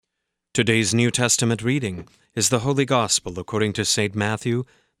Today's New Testament reading is the Holy Gospel according to St. Matthew,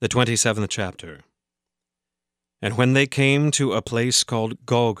 the 27th chapter. And when they came to a place called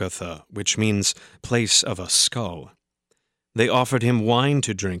Golgotha, which means place of a skull, they offered him wine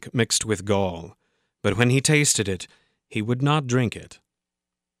to drink mixed with gall, but when he tasted it, he would not drink it.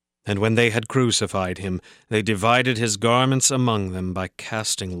 And when they had crucified him, they divided his garments among them by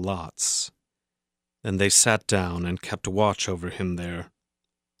casting lots. Then they sat down and kept watch over him there.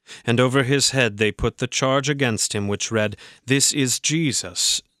 And over his head they put the charge against him, which read, "This is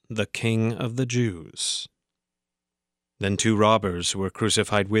Jesus, the King of the Jews." Then 2 robbers were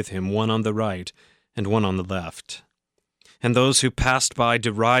crucified with him, one on the right and one on the left. And those who passed by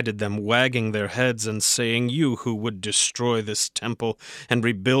derided them, wagging their heads and saying, "You who would destroy this temple and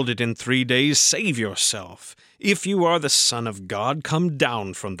rebuild it in 3 days, save yourself. If you are the Son of God, come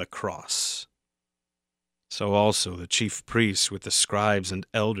down from the cross." So also the chief priests with the scribes and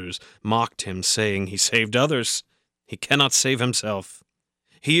elders mocked him, saying, "He saved others. He cannot save himself.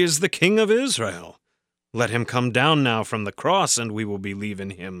 He is the King of Israel. Let him come down now from the cross, and we will believe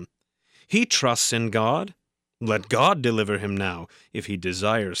in him. He trusts in God. Let God deliver him now, if he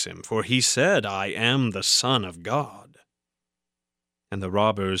desires him, for he said, 'I am the Son of God.'" And the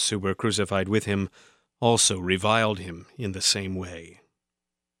robbers who were crucified with him also reviled him in the same way.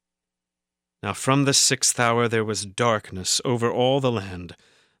 Now from the 6th hour there was darkness over all the land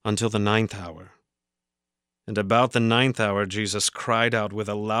until the 9th hour. And about the 9th hour Jesus cried out with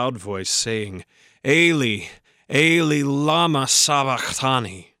a loud voice, saying, "Eli, Eli, lama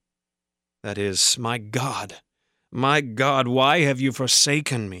sabachthani?" That is, my God, why have you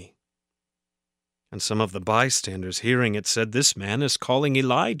forsaken me?" And some of the bystanders, hearing it, said, "This man is calling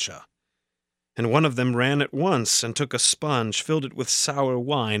Elijah." And one of them ran at once and took a sponge, filled it with sour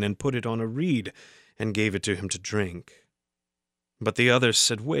wine, and put it on a reed, and gave it to him to drink. But the others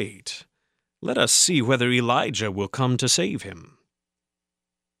said, "Wait, let us see whether Elijah will come to save him."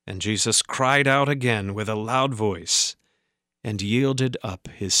 And Jesus cried out again with a loud voice, and yielded up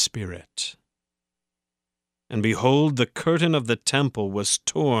his spirit. And behold, the curtain of the temple was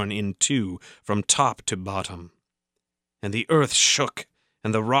torn in two from top to bottom. And the earth shook,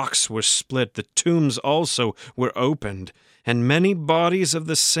 and the rocks were split, the tombs also were opened, and many bodies of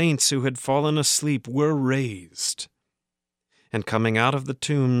the saints who had fallen asleep were raised. And coming out of the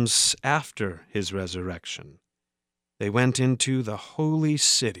tombs after his resurrection, they went into the holy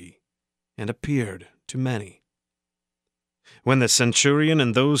city and appeared to many. When the centurion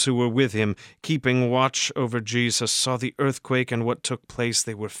and those who were with him, keeping watch over Jesus, saw the earthquake and what took place,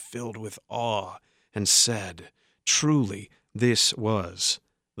 they were filled with awe and said, "Truly, this was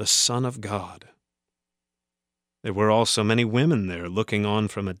the Son of God." There were also many women there looking on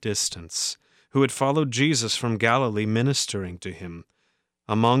from a distance, who had followed Jesus from Galilee, ministering to him,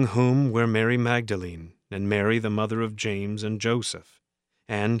 among whom were Mary Magdalene, and Mary the mother of James and Joseph,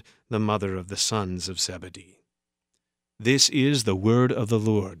 and the mother of the sons of Zebedee. This is the word of the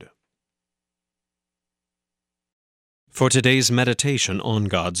Lord. For today's meditation on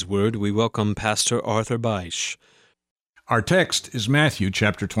God's Word, we welcome Pastor Arthur Beisch. Our text is Matthew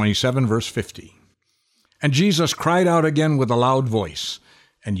chapter 27, verse 50. "And Jesus cried out again with a loud voice,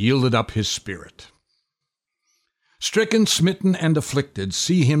 and yielded up his spirit. Stricken, smitten, and afflicted,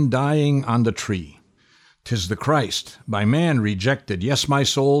 see him dying on the tree. 'Tis the Christ, by man rejected. Yes, my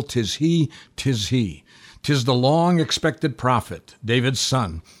soul, 'tis he, 'tis he. 'Tis the long-expected prophet, David's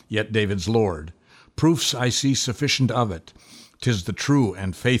son, yet David's Lord. Proofs I see sufficient of it. 'Tis the true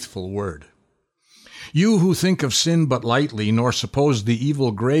and faithful word. You who think of sin but lightly, nor suppose the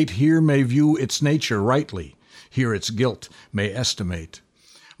evil great, here may view its nature rightly, here its guilt may estimate.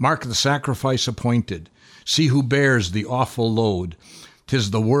 Mark the sacrifice appointed, see who bears the awful load.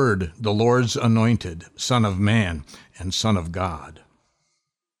 'Tis the Word, the Lord's anointed, Son of Man and Son of God."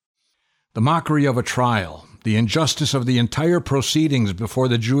 The mockery of a trial, the injustice of the entire proceedings before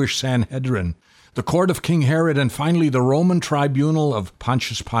the Jewish Sanhedrin, the court of King Herod, and finally the Roman tribunal of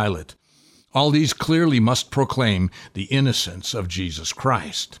Pontius Pilate, all these clearly must proclaim the innocence of Jesus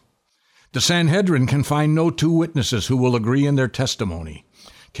Christ. The Sanhedrin can find no 2 witnesses who will agree in their testimony.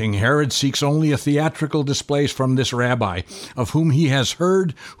 King Herod seeks only a theatrical display from this rabbi, of whom he has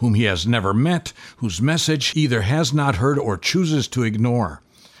heard, whom he has never met, whose message either has not heard or chooses to ignore.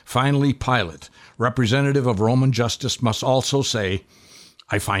 Finally, Pilate, representative of Roman justice, must also say,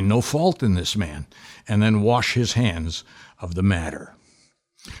 "I find no fault in this man," and then wash his hands of the matter.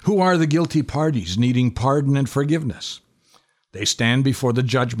 Who are the guilty parties needing pardon and forgiveness? They stand before the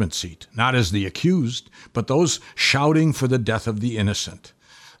judgment seat, not as the accused, but those shouting for the death of the innocent.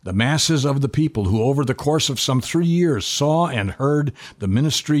 The masses of the people who over the course of some 3 years saw and heard the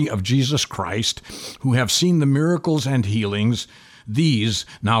ministry of Jesus Christ, who have seen the miracles and healings, these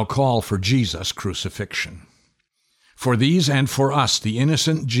now call for Jesus' crucifixion. For these and for us, the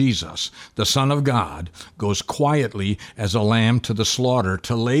innocent Jesus, the Son of God, goes quietly as a lamb to the slaughter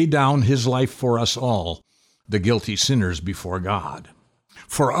to lay down his life for us all, the guilty sinners before God.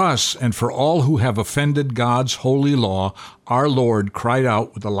 For us and for all who have offended God's holy law, our Lord cried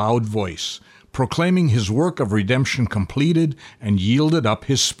out with a loud voice, proclaiming his work of redemption completed, and yielded up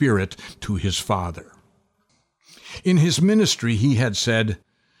his spirit to his Father. In his ministry he had said,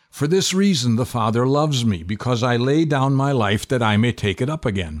 "For this reason the Father loves me, because I lay down my life that I may take it up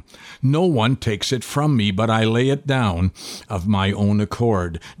again. No one takes it from me, but I lay it down of my own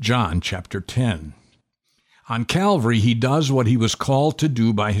accord." John chapter 10. On Calvary, he does what he was called to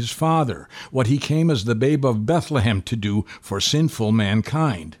do by his Father, what he came as the babe of Bethlehem to do for sinful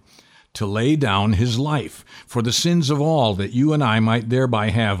mankind, to lay down his life for the sins of all, that you and I might thereby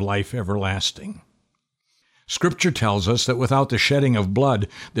have life everlasting. Scripture tells us that without the shedding of blood,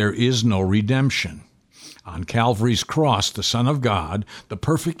 there is no redemption. On Calvary's cross, the Son of God, the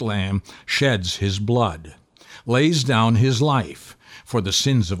perfect Lamb, sheds his blood, lays down his life for the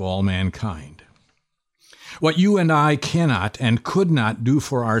sins of all mankind. What you and I cannot and could not do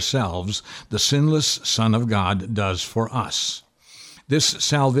for ourselves, the sinless Son of God does for us. This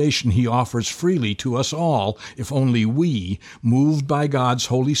salvation he offers freely to us all, if only we, moved by God's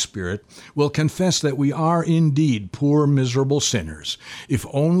Holy Spirit, will confess that we are indeed poor, miserable sinners, if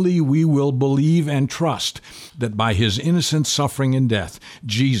only we will believe and trust that by his innocent suffering and death,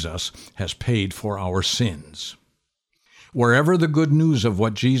 Jesus has paid for our sins. Wherever the good news of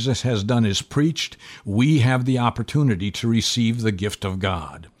what Jesus has done is preached, we have the opportunity to receive the gift of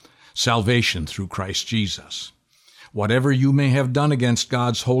God, salvation through Christ Jesus. Whatever you may have done against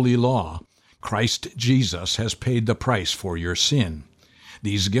God's holy law, Christ Jesus has paid the price for your sin.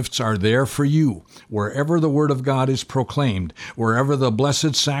 These gifts are there for you, wherever the Word of God is proclaimed, wherever the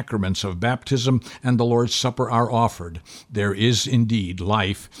blessed sacraments of baptism and the Lord's Supper are offered. There is indeed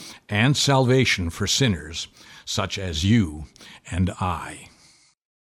life and salvation for sinners, such as you and I.